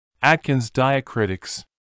Atkins diet critics.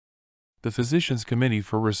 The Physicians Committee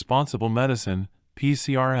for Responsible Medicine,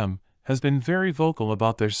 PCRM, has been very vocal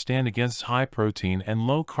about their stand against high-protein and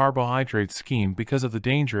low-carbohydrate scheme because of the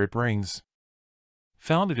danger it brings.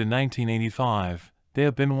 Founded in 1985, they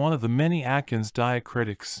have been one of the many Atkins diet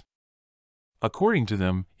critics. According to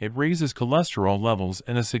them, it raises cholesterol levels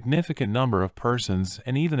in a significant number of persons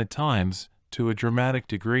and even at times, to a dramatic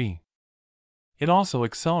degree. It also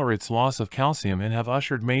accelerates loss of calcium and have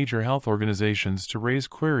ushered major health organizations to raise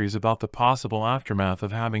queries about the possible aftermath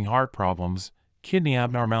of having heart problems, kidney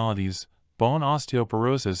abnormalities, bone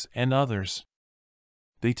osteoporosis, and others.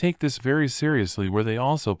 They take this very seriously, where they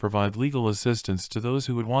also provide legal assistance to those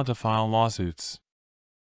who would want to file lawsuits.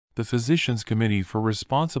 The Physicians Committee for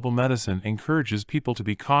Responsible Medicine encourages people to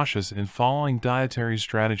be cautious in following dietary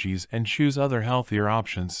strategies and choose other healthier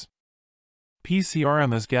options.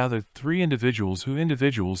 PCRM has gathered 3 individuals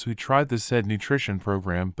who tried the said nutrition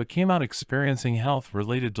program but came out experiencing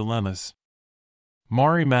health-related dilemmas.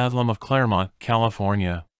 Mari Madlam of Claremont,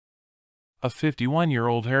 California. A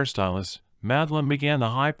 51-year-old hairstylist, Madlam began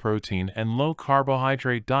the high-protein and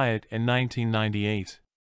low-carbohydrate diet in 1998.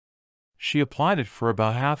 She applied it for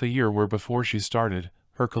about half a year, where before she started,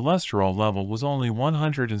 her cholesterol level was only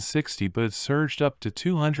 160, but it surged up to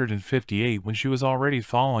 258 when she was already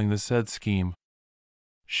following the said scheme.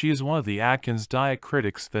 She is one of the Atkins diet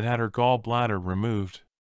critics that had her gallbladder removed.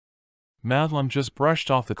 Madlam just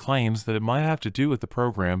brushed off the claims that it might have to do with the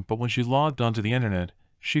program, but when she logged onto the internet,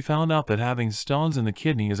 she found out that having stones in the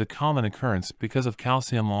kidney is a common occurrence because of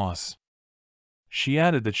calcium loss. She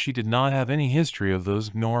added that she did not have any history of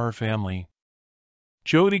those, nor her family.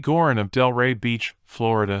 Jody Gorin of Delray Beach,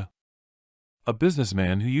 Florida. A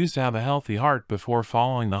businessman who used to have a healthy heart before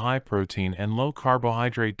following the high-protein and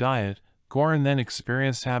low-carbohydrate diet, Gorin then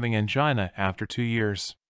experienced having angina after 2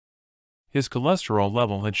 years. His cholesterol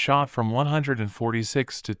level had shot from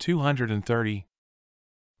 146 to 230.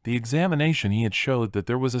 The examination he had showed that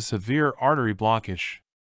there was a severe artery blockage.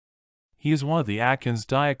 He is one of the Atkins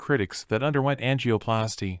diet critics that underwent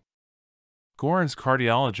angioplasty. Gorin's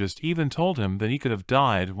cardiologist even told him that he could have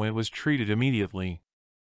died when it was treated immediately.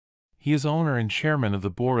 He is owner and chairman of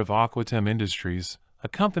the board of Aquatem Industries, a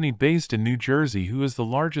company based in New Jersey who is the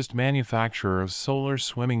largest manufacturer of solar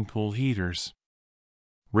swimming pool heaters.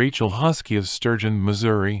 Rachel Husky of Sturgeon,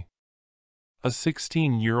 Missouri. A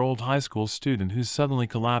 16-year-old high school student who suddenly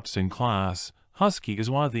collapsed in class, Husky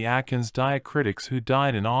is one of the Atkins diet critics who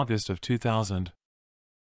died in August of 2000.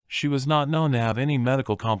 She was not known to have any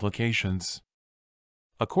medical complications.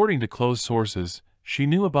 According to close sources, she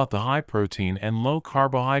knew about the high-protein and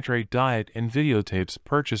low-carbohydrate diet in videotapes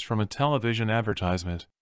purchased from a television advertisement.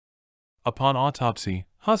 Upon autopsy,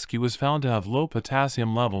 Husky was found to have low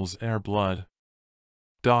potassium levels in her blood.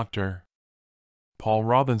 Dr. Paul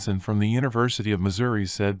Robinson from the University of Missouri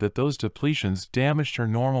said that those depletions damaged her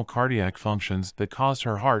normal cardiac functions that caused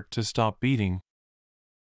her heart to stop beating.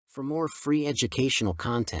 For more free educational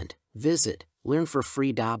content, visit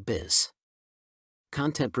learnforfree.biz.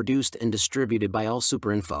 Content produced and distributed by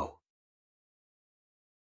AllSuperInfo.